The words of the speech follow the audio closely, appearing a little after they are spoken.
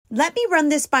"Let me run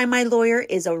this by my lawyer"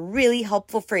 is a really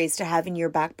helpful phrase to have in your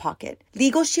back pocket.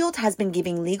 Legal Shield has been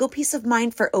giving legal peace of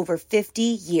mind for over 50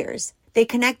 years. They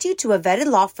connect you to a vetted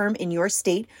law firm in your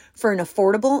state for an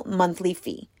affordable monthly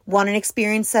fee. Want an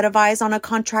experienced set of eyes on a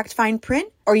contract fine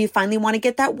print? Or you finally want to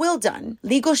get that will done?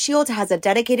 Legal Shield has a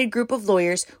dedicated group of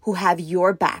lawyers who have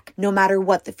your back, no matter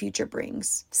what the future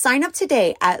brings. Sign up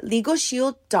today at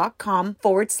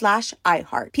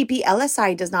LegalShield.com/iHeart.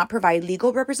 PPLSI does not provide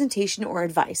legal representation or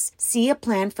advice. See a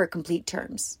plan for complete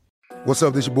terms. What's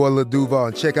up, this your boy Lil Duval,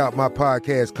 and check out my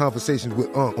podcast, Conversations with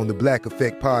Unc, on the Black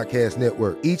Effect Podcast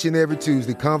Network. Each and every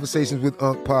Tuesday, Conversations with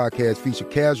Unc podcast feature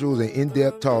casuals and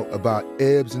in-depth talk about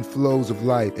ebbs and flows of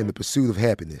life and the pursuit of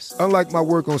happiness. Unlike my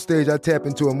work on stage, I tap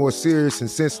into a more serious and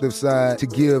sensitive side to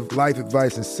give life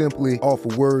advice and simply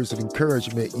offer words of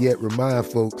encouragement, yet remind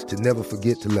folks to never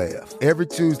forget to laugh. Every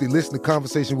Tuesday, listen to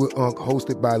Conversations with Unc,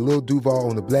 hosted by Lil Duval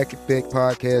on the Black Effect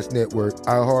Podcast Network,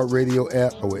 iHeartRadio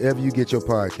app, or wherever you get your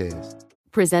podcasts.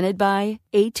 Presented by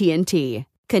AT&T.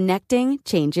 Connecting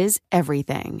changes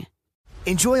everything.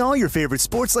 Enjoy all your favorite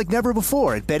sports like never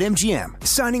before at BetMGM.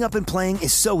 Signing up and playing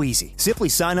is so easy. Simply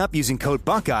sign up using code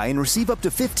Buckeye and receive up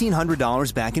to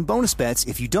 $1,500 back in bonus bets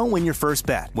if you don't win your first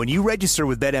bet. When you register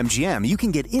with BetMGM, you can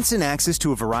get instant access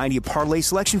to a variety of parlay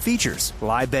selection features,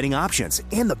 live betting options,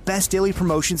 and the best daily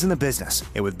promotions in the business.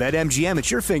 And with BetMGM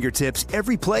at your fingertips,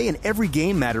 every play and every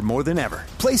game matter more than ever.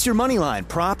 Place your moneyline,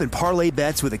 prop, and parlay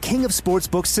bets with the king of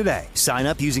sportsbooks today. Sign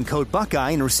up using code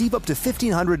Buckeye and receive up to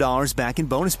 $1,500 back in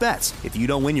bonus bets if you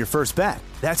don't win your first bet.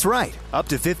 That's right, up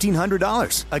to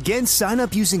 $1,500. Again, sign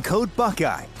up using code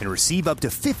Buckeye and receive up to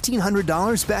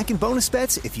 $1,500 back in bonus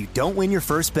bets if you don't win your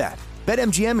first bet.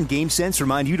 BetMGM and GameSense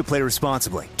remind you to play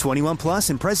responsibly. 21 plus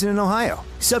and present in Ohio.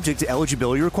 Subject to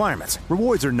eligibility requirements.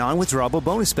 Rewards are non-withdrawable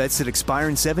bonus bets that expire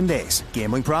in 7 days.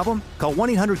 Gambling problem? Call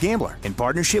 1-800-GAMBLER in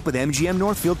partnership with MGM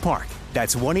Northfield Park.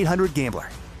 That's 1-800-GAMBLER.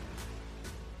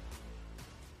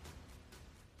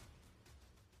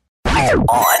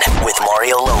 On with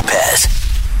Mario Lopez.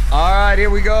 All right, here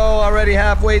we go. Already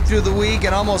halfway through the week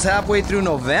and almost halfway through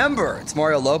November. It's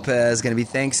Mario Lopez. Going to be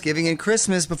Thanksgiving and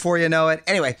Christmas before you know it.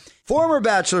 Anyway, former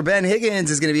Bachelor Ben Higgins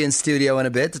is going to be in studio in a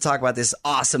bit to talk about this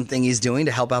awesome thing he's doing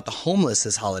to help out the homeless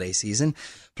this holiday season.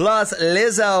 Plus,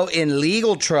 Lizzo in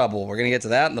legal trouble. We're going to get to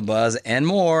that in the buzz and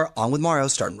more. On with Mario,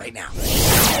 starting right now.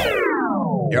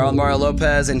 You're on Mario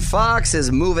Lopez, and Fox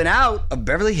is moving out of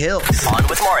Beverly Hills. On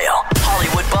with Mario,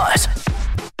 Hollywood Buzz.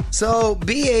 So,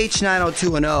 BH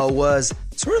 90210 was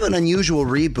sort of an unusual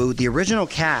reboot. The original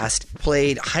cast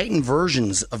played heightened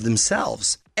versions of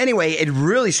themselves. Anyway, it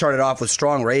really started off with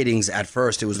strong ratings at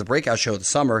first. It was the breakout show of the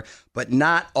summer, but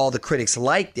not all the critics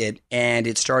liked it, and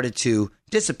it started to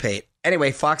dissipate.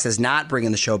 Anyway, Fox is not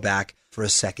bringing the show back for a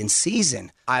second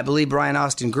season. I believe Brian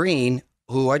Austin Green,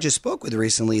 who I just spoke with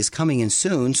recently, is coming in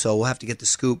soon, so we'll have to get the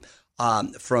scoop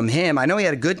from him. I know he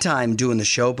had a good time doing the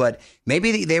show, but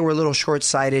maybe they were a little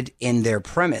short-sighted in their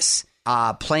premise,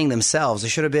 playing themselves. They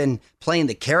should have been playing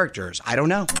the characters. I don't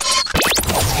know.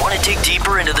 Want to dig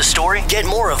deeper into the story? Get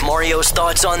more of Mario's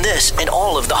thoughts on this and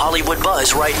all of the Hollywood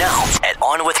Buzz right now at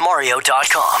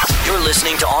OnWithMario.com. You're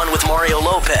listening to On with Mario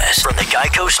Lopez from the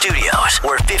Geico Studios,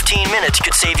 where 15 minutes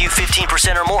could save you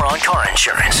 15% or more on car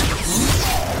insurance.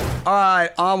 All right,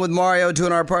 On with Mario,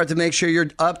 doing our part to make sure you're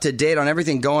up to date on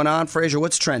everything going on. Fraser,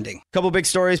 what's trending? Couple big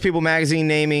stories. People magazine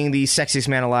naming the sexiest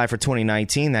man alive for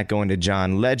 2019. That going to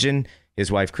John Legend.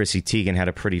 His wife, Chrissy Teigen, had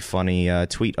a pretty funny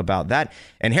tweet about that.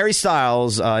 And Harry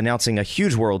Styles announcing a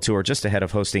huge world tour just ahead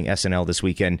of hosting SNL this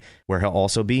weekend, where he'll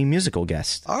also be musical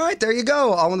guest. All right, there you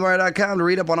go. OnWithMario.com to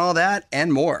read up on all that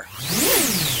and more.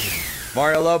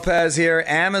 Mario Lopez here.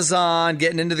 Amazon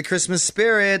getting into the Christmas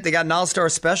spirit. They got an all-star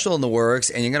special in the works,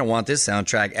 and you're going to want this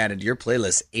soundtrack added to your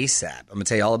playlist ASAP. I'm going to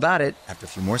tell you all about it after a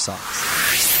few more songs.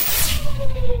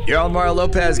 You're on Mario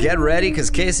Lopez. Get ready, because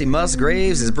Casey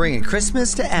Musgraves is bringing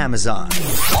Christmas to Amazon.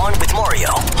 On with Mario,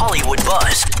 Hollywood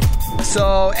Buzz.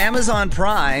 So, Amazon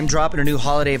Prime dropping a new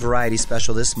holiday variety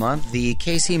special this month, the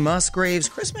Casey Musgraves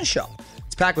Christmas Show.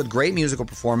 It's packed with great musical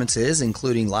performances,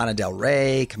 including Lana Del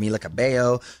Rey, Camila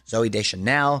Cabello, Zooey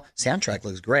Deschanel. Soundtrack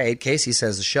looks great. Casey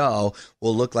says the show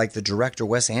will look like the director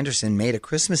Wes Anderson made a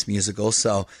Christmas musical,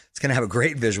 so it's going to have a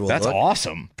great visual look. That's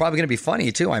awesome. Probably going to be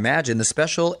funny, too, I imagine. The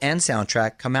special and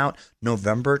soundtrack come out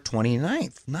November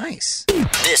 29th. Nice.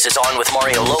 This is On with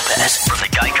Mario Lopez from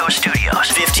the Geico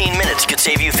Studios. 15 minutes could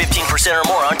save you 15% or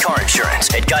more on car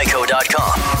insurance at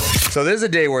Geico.com. So there's a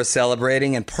day worth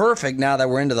celebrating, and perfect now that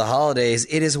we're into the holidays.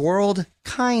 It is World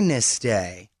Kindness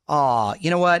Day. Aw,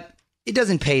 you know what? It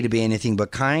doesn't pay to be anything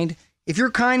but kind. If you're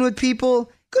kind with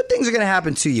people, good things are going to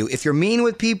happen to you. If you're mean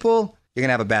with people, you're going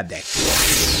to have a bad day.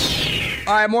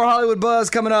 All right, more Hollywood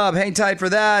Buzz coming up. Hang tight for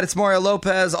that. It's Mario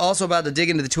Lopez. Also about to dig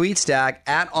into the tweet stack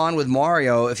at On With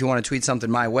Mario. If you want to tweet something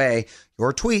my way,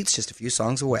 your tweet's just a few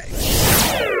songs away.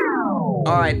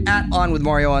 All right, at On With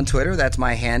Mario on Twitter. That's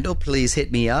my handle. Please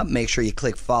hit me up. Make sure you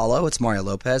click follow. It's Mario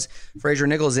Lopez. Fraser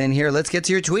Nichols in here. Let's get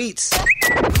to your tweets.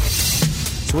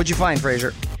 So what'd you find,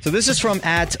 Fraser? So this is from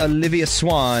at Olivia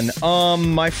Swan.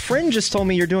 My friend just told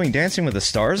me you're doing Dancing with the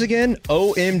Stars again.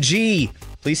 OMG.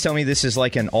 Please tell me this is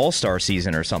like an all-star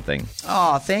season or something.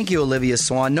 Oh, thank you, Olivia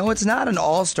Swan. No, it's not an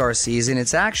all-star season.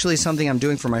 It's actually something I'm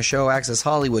doing for my show, Access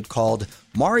Hollywood, called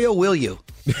Mario Will You?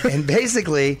 And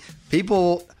basically,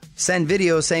 people send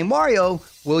videos saying, Mario,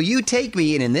 will you take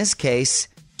me, and in this case,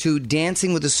 to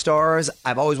Dancing with the Stars?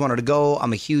 I've always wanted to go.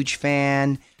 I'm a huge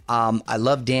fan. I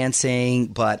love dancing,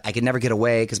 but I could never get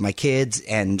away because my kids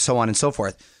and so on and so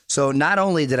forth. So not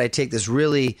only did I take this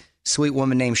really sweet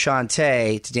woman named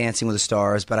Shantae to Dancing with the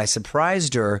Stars, but I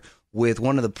surprised her with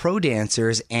one of the pro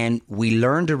dancers, and we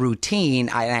learned a routine.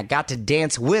 I got to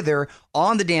dance with her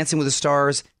on the Dancing with the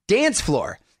Stars dance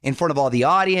floor in front of all the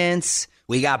audience.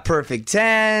 We got perfect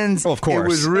 10s. Oh, of course. It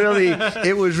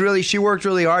was really, she worked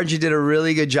really hard. She did a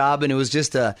really good job, and it was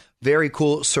just a very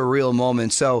cool, surreal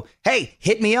moment. So, hey,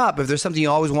 hit me up if there's something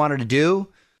you always wanted to do.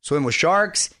 Swim with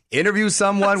sharks, interview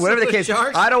someone, whatever the case.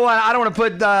 I don't want to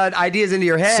put ideas into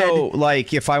your head. So,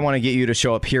 like, if I want to get you to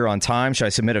show up here on time, should I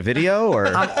submit a video? Or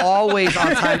I'm always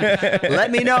on time.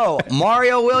 Let me know.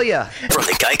 Mario, will ya? From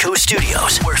the Geico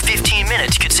Studios, where 15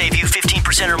 minutes could save you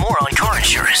 15% or more on car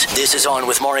insurance. This is On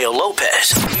with Mario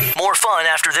Lopez. More fun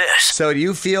after this. So do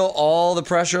you feel all the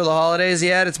pressure of the holidays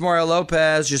yet? It's Mario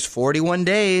Lopez. Just 41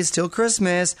 days till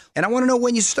Christmas. And I want to know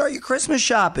when you start your Christmas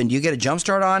shopping. Do you get a jump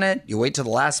start on it? You wait till the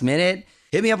last minute?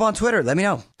 Hit me up on Twitter. Let me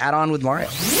know. Add On with Mario.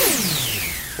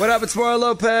 What up? It's Mario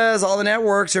Lopez. All the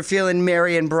networks are feeling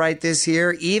merry and bright this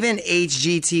year. Even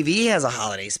HGTV has a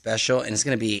holiday special, and it's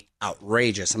going to be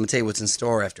outrageous. I'm going to tell you what's in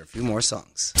store after a few more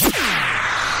songs.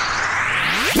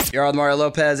 You're on Mario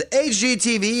Lopez.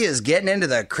 HGTV is getting into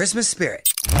the Christmas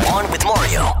spirit. On with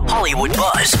Mario, Hollywood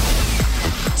Buzz.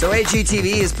 So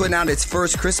HGTV is putting out its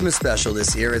first Christmas special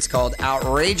this year. It's called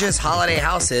Outrageous Holiday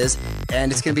Houses,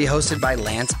 and it's going to be hosted by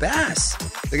Lance Bass.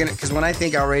 Because when I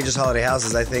think Outrageous Holiday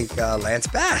Houses, I think Lance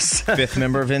Bass. Fifth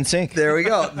member of NSYNC. There we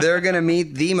go. They're going to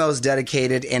meet the most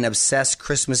dedicated and obsessed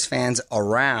Christmas fans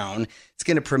around. It's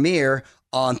going to premiere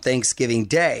on Thanksgiving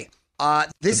Day.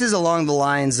 This is along the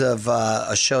lines of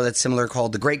a show that's similar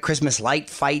called The Great Christmas Light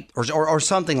Fight or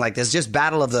something like this, just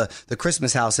Battle of the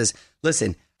Christmas Houses.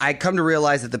 Listen, I come to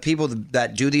realize that the people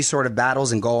that do these sort of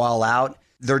battles and go all out,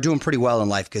 they're doing pretty well in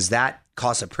life because that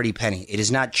costs a pretty penny. It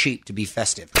is not cheap to be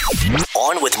festive.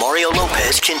 On with Mario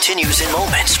Lopez continues in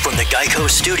moments from the Geico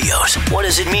Studios. What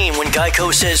does it mean when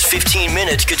Geico says 15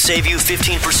 minutes could save you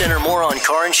 15% or more on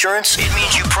car insurance? It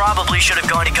means you probably should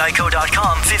have gone to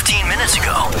geico.com 15 minutes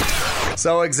ago.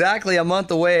 So exactly a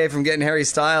month away from getting Harry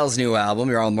Styles' new album,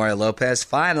 You're On Mario Lopez.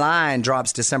 Fine Line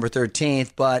drops December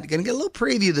 13th, but going to get a little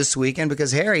preview this weekend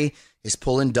because Harry is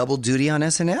pulling double duty on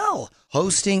SNL,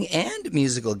 hosting and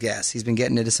musical guest. He's been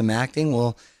getting into some acting.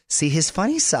 We'll see his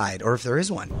funny side, or if there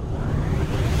is one.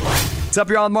 What's up,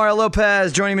 you're on Mario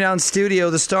Lopez. Joining me now in studio,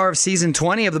 the star of season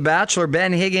 20 of The Bachelor,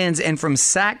 Ben Higgins, and from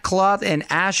Sackcloth and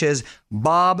Ashes,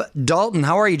 Bob Dalton.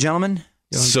 How are you, gentlemen?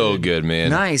 So good, man.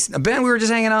 Nice. Ben, we were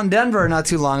just hanging out in Denver not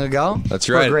too long ago. That's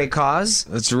right. For a great cause.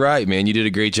 That's right, man. You did a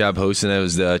great job hosting. That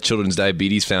was the Children's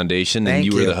Diabetes Foundation, and Thank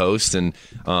you were you. the host. And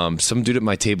some dude at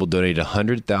my table donated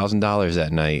 $100,000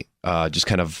 that night, just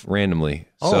kind of randomly.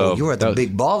 Oh, So you were at the that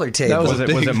big baller table. Was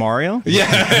it Mario?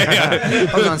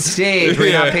 I was on stage.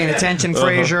 We're not paying attention,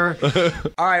 Fraser. Uh-huh.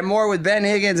 All right, more with Ben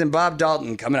Higgins and Bob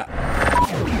Dalton coming up.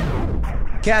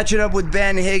 Catching up with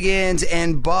Ben Higgins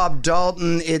and Bob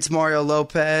Dalton, it's Mario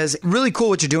Lopez. Really cool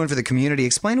what you're doing for the community.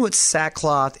 Explain what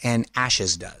Sackcloth and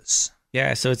Ashes does.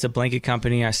 Yeah, so it's a blanket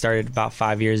company I started about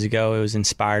 5 years ago. It was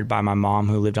inspired by my mom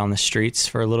who lived on the streets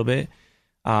for a little bit.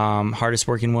 Hardest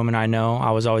working woman I know. I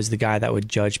was always the guy that would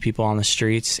judge people on the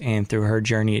streets, and through her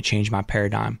journey, it changed my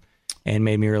paradigm and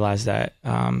made me realize that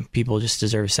people just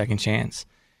deserve a second chance.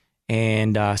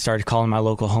 And started calling my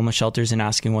local homeless shelters and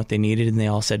asking what they needed, and they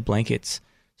all said blankets.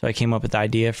 So I came up with the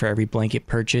idea for every blanket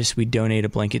purchase, we donate a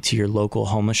blanket to your local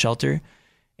homeless shelter.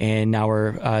 And now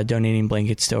we're donating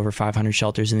blankets to over 500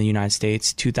 shelters in the United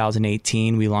States.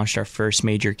 2018, we launched our first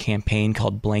major campaign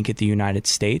called Blanket the United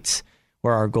States,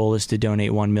 where our goal is to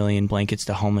donate 1 million blankets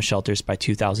to homeless shelters by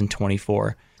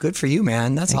 2024. Good for you,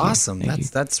 man. That's Thank you. awesome. Thank you.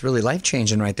 That's really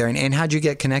life-changing right there. And how'd you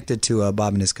get connected to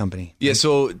Bob and his company? Yeah,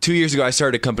 so 2 years ago, I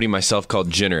started a company myself called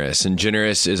Generous, and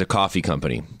Generous is a coffee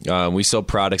company. We sell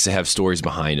products that have stories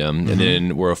behind them, and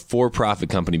then we're a for-profit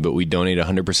company, but we donate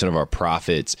 100% of our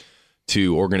profits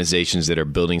to organizations that are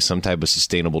building some type of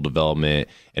sustainable development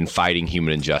and fighting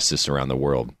human injustice around the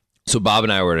world. So Bob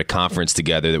and I were at a conference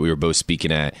together that we were both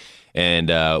speaking at, and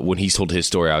when he told his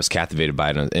story, I was captivated by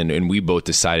it, and we both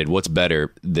decided what's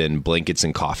better than blankets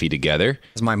and coffee together.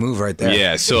 That's my move right there.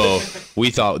 Yeah, so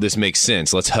we thought this makes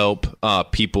sense. Let's help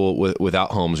people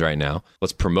without homes right now.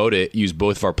 Let's promote it, use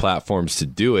both of our platforms to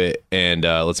do it, and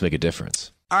let's make a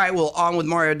difference. All right, well,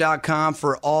 onwithmario.com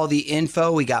for all the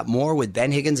info. We got more with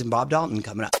Ben Higgins and Bob Dalton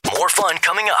coming up. More fun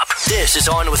coming up. This is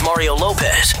On with Mario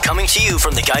Lopez, coming to you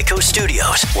from the Geico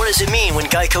Studios. What does it mean when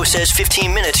Geico says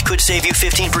 15 minutes could save you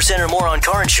 15% or more on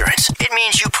car insurance? It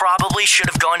means you probably should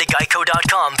have gone to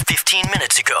geico.com 15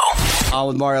 minutes ago. On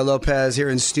with Mario Lopez here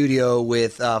in studio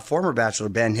with former Bachelor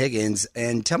Ben Higgins.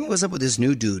 And tell me what's up with this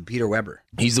new dude, Peter Weber.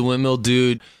 He's the windmill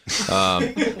dude. Wait,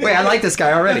 I like this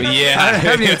guy already. Yeah. I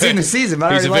haven't even seen the season,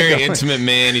 but He's a very him. intimate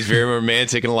man. He's very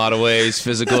romantic in a lot of ways,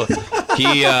 physical.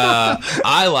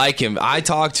 I like him. I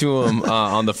talked to him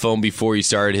on the phone before he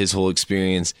started his whole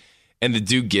experience, and the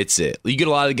dude gets it. You get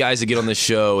a lot of guys that get on the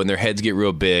show, and their heads get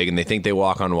real big, and they think they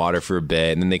walk on water for a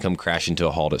bit, and then they come crashing to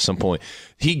a halt at some point.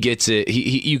 He gets it.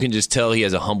 You can just tell he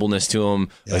has a humbleness to him,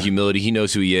 a humility. He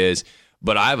knows who he is.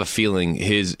 But I have a feeling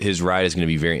his ride is going to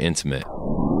be very intimate.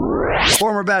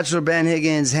 Former Bachelor Ben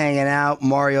Higgins hanging out,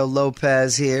 Mario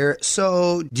Lopez here.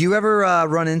 So do you ever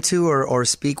run into or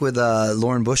speak with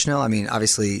Lauren Bushnell? I mean,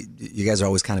 obviously, you guys are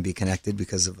always kind of be connected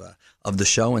because of the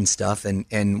show and stuff.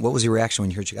 And what was your reaction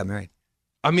when you heard she got married?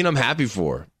 I mean, I'm happy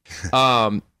for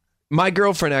her. My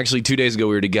girlfriend, actually, 2 days ago,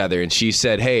 we were together, and she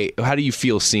said, hey, how do you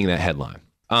feel seeing that headline?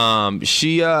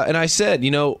 She and I said,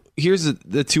 here's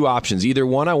the two options. Either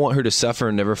one, I want her to suffer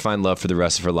and never find love for the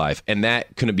rest of her life, and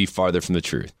that couldn't be farther from the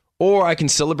truth. Or I can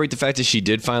celebrate the fact that she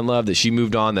did find love, that she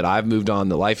moved on, that I've moved on,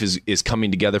 that life is coming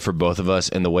together for both of us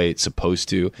in the way it's supposed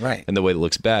to, right, and the way that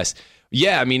looks best.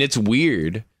 Yeah, I mean, it's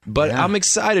weird, but I'm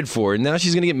excited for her. Now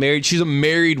she's going to get married. She's a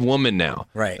married woman now.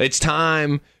 Right. It's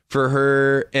time for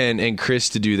her and Chris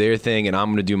to do their thing, and I'm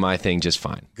going to do my thing just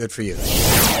fine. Good for you.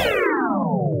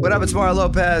 What up, it's Mario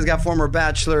Lopez. Got former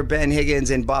Bachelor Ben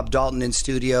Higgins and Bob Dalton in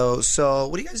studio. So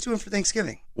what are you guys doing for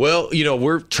Thanksgiving? Well,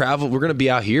 we're going to be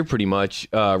out here pretty much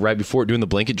right before doing the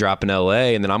blanket drop in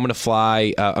LA. And then I'm going to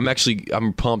fly.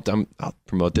 I'm pumped. I'll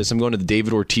promote this. I'm going to the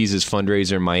David Ortiz's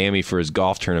fundraiser in Miami for his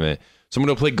golf tournament. So I'm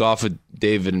going to play golf with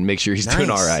David and make sure he's doing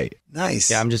all right.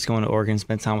 Nice. Yeah, I'm just going to Oregon,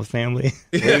 spend time with family.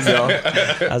 There you go.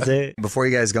 That's it. Before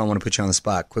you guys go, I want to put you on the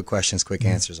spot. Quick questions, quick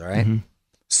answers, all right?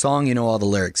 Song you know all the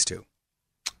lyrics to.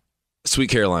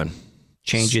 Sweet Caroline.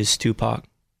 Changes Tupac.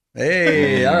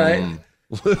 Hey, all right.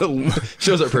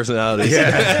 Shows our personalities.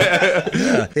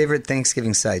 Yeah. Favorite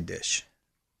Thanksgiving side dish?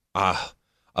 I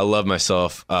love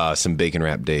myself some bacon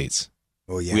wrapped dates.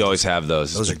 Oh, yeah. We always have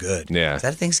those. Those are good. Yeah. Is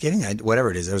that Thanksgiving?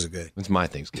 Whatever it is, those are good. It's my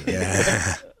Thanksgiving.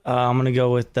 Yeah. I'm going to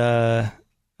go with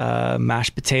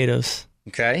mashed potatoes.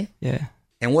 Okay. Yeah.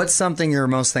 And what's something you're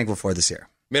most thankful for this year?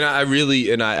 Man, I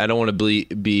really, and I don't want to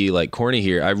be like corny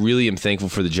here, I really am thankful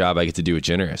for the job I get to do with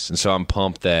Generous. And so I'm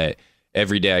pumped that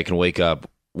every day I can wake up,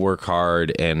 work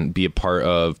hard, and be a part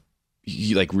of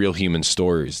like real human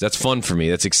stories. That's fun for me.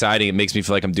 That's exciting. It makes me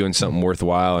feel like I'm doing something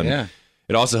worthwhile. And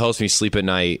it also helps me sleep at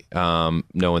night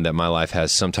knowing that my life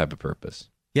has some type of purpose.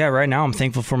 Yeah, right now I'm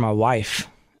thankful for my wife.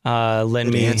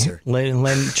 Letting me answer.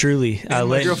 Truly.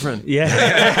 My girlfriend. Yeah.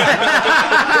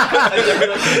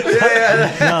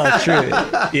 No, true.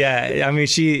 Yeah, I mean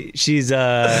she's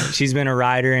been a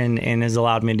rider and has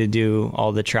allowed me to do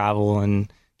all the travel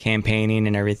and campaigning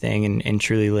and everything, and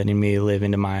truly letting me live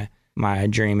into my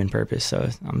dream and purpose. So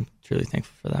I'm truly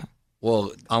thankful for that.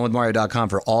 Well, onwithmario.com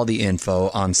for all the info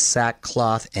on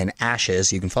Sackcloth and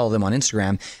Ashes. You can follow them on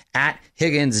Instagram at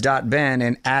Higgins.Ben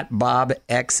and at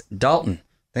BobXDalton.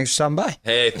 Thanks for stopping by.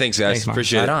 Hey, thanks, guys.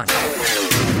 Appreciate it. Right on.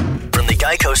 From the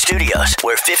Geico Studios,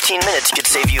 where 15 minutes could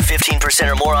save you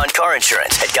 15% or more on car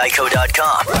insurance at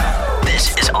geico.com.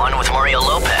 This is On with Mario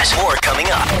Lopez. More coming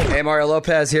up. Hey, Mario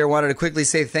Lopez here. Wanted to quickly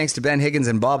say thanks to Ben Higgins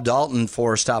and Bob Dalton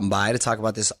for stopping by to talk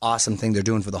about this awesome thing they're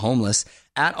doing for the homeless.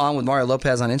 At On with Mario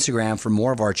Lopez on Instagram for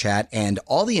more of our chat and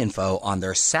all the info on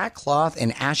their Sackcloth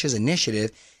and Ashes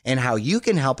initiative and how you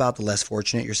can help out the less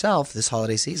fortunate yourself this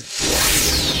holiday season.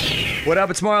 What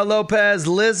up? It's Mario Lopez.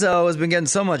 Lizzo has been getting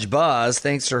so much buzz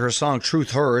thanks to her song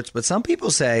Truth Hurts, but some people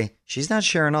say she's not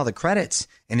sharing all the credits,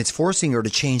 and it's forcing her to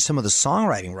change some of the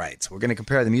songwriting rights. We're going to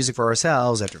compare the music for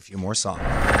ourselves after a few more songs.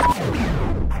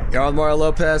 You're on Mario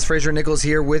Lopez. Fraser Nichols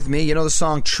here with me. You know, the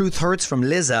song Truth Hurts from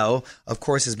Lizzo, of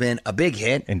course, has been a big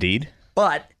hit. Indeed.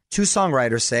 But two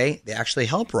songwriters say they actually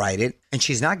helped write it, and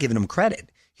she's not giving them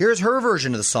credit. Here's her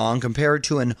version of the song compared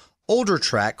to an older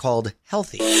track called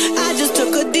Healthy. I just took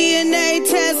a DNA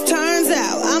test, turns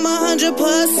out I'm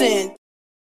 100%.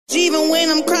 Even when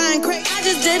I'm crying crazy, I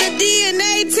just did a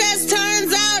DNA test,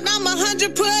 turns out I'm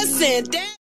 100%. Damn.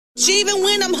 Even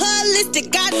when I'm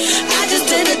holistic, I just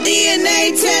did a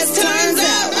DNA test, turns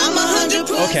out I'm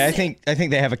 100%. Okay, I think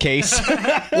they have a case.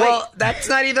 Well, that's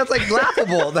like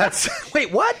laughable.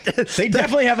 Wait, what? They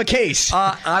definitely have a case.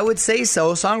 I would say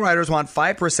so. Songwriters want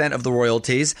 5% of the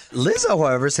royalties. Lizzo,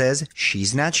 however, says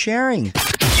she's not sharing.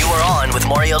 You are on with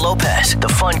Mario Lopez. The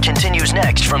fun continues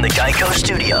next from the Geico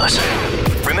Studios.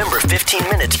 Remember, 15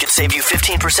 minutes could save you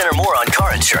 15% or more on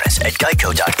car insurance at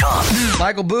geico.com.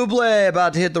 Michael Bublé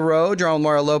about to hit the road. You're on with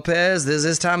Mario Lopez. This is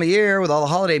this time of year with all the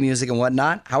holiday music and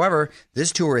whatnot. However,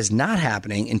 this tour is not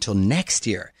happening until next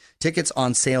year. Tickets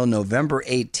on sale November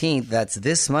 18th. That's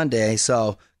this Monday.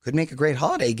 So could make a great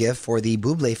holiday gift for the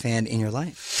Bublé fan in your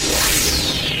life.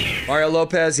 Mario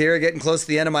Lopez here, getting close to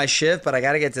the end of my shift, but I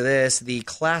got to get to this. The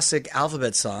classic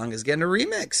Alphabet song is getting a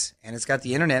remix, and it's got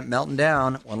the internet melting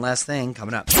down. One last thing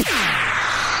coming up.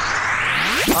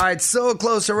 All right, so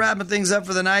close to wrapping things up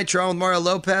for the night. You're on with Mario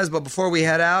Lopez, but before we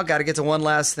head out, got to get to one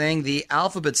last thing. The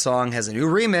Alphabet song has a new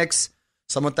remix.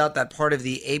 Someone thought that part of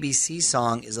the ABC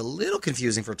song is a little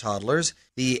confusing for toddlers.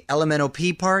 The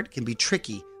LMNOP part can be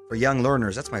tricky for young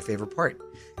learners. That's my favorite part.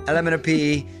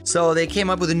 LMNOP. So they came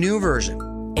up with a new version.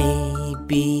 A,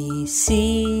 B,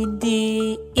 C,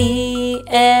 D, E,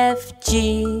 F,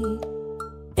 G,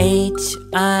 H,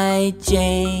 I,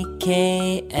 J,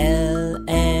 K, L,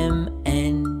 M,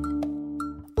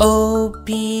 N, O,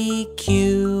 P,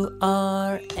 Q,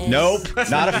 R, S. Nope,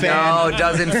 not a fan. No,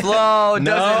 doesn't flow.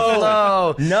 Doesn't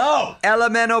flow. No.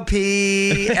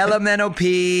 LMNOP. LMNOP.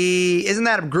 Isn't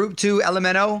that a group 2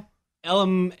 LMNO?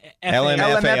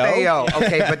 LMFAO.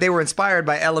 Okay, but they were inspired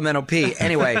by LMNOP.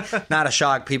 Anyway, not a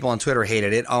shock. People on Twitter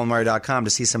hated it. OnWithMario.com to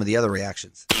see some of the other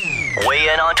reactions. Weigh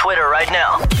in on Twitter right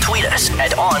now. Tweet us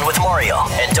at OnWithMario.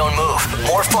 And don't move.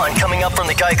 More fun coming up from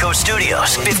the Geico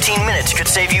Studios. 15 minutes could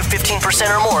save you 15%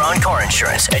 or more on car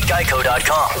insurance at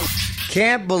geico.com.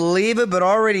 Can't believe it, but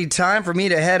already time for me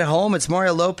to head home. It's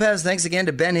Mario Lopez. Thanks again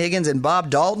to Ben Higgins and Bob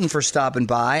Dalton for stopping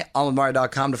by.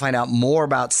 OnWithMario.com to find out more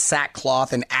about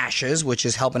Sackcloth and Ashes, which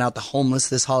is helping out the homeless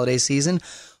this holiday season.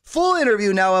 Full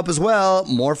interview now up as well.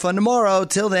 More fun tomorrow.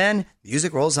 Till then,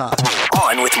 music rolls on.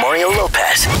 On with Mario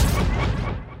Lopez.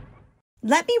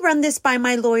 Let me run this by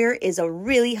my lawyer is a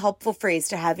really helpful phrase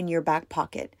to have in your back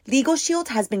pocket. Legal Shield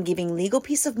has been giving legal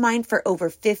peace of mind for over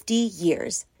 50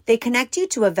 years. They connect you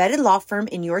to a vetted law firm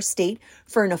in your state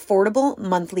for an affordable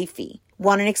monthly fee.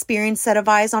 Want an experienced set of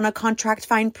eyes on a contract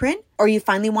fine print? Or you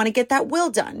finally want to get that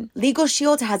will done? Legal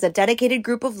Shield has a dedicated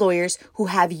group of lawyers who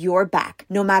have your back,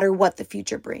 no matter what the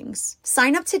future brings.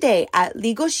 Sign up today at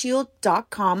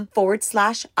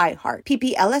LegalShield.com/iHeart.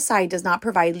 PPLSI does not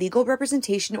provide legal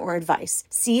representation or advice.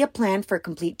 See a plan for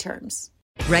complete terms.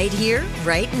 Right here,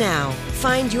 right now.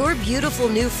 Find your beautiful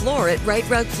new floor at Right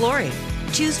Rug Flooring.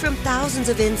 Choose from thousands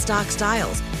of in-stock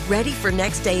styles, ready for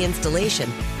next day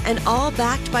installation, and all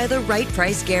backed by the right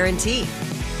price guarantee.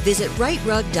 Visit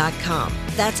rightrug.com.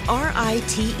 That's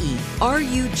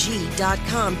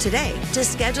RITERUG.com today to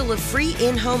schedule a free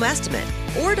in-home estimate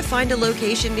or to find a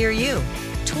location near you.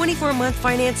 24-month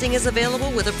financing is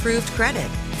available with approved credit.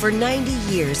 For 90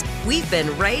 years, we've been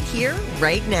right here,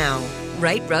 right now.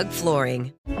 Right Rug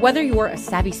Flooring. Whether you're a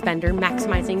savvy spender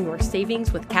maximizing your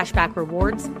savings with cashback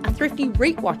rewards, a thrifty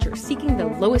rate watcher seeking the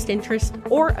lowest interest,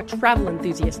 or a travel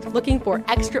enthusiast looking for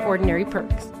extraordinary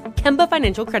perks, Kemba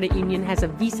Financial Credit Union has a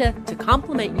visa to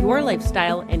complement your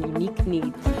lifestyle and unique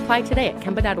needs. Apply today at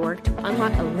Kemba.org to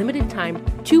unlock a limited-time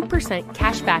 2%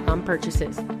 cash back on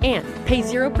purchases and pay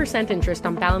 0% interest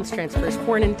on balance transfers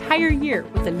for an entire year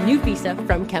with a new visa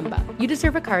from Kemba. You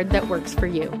deserve a card that works for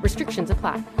you. Restrictions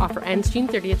apply. Offer ends June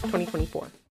 30th, 2024.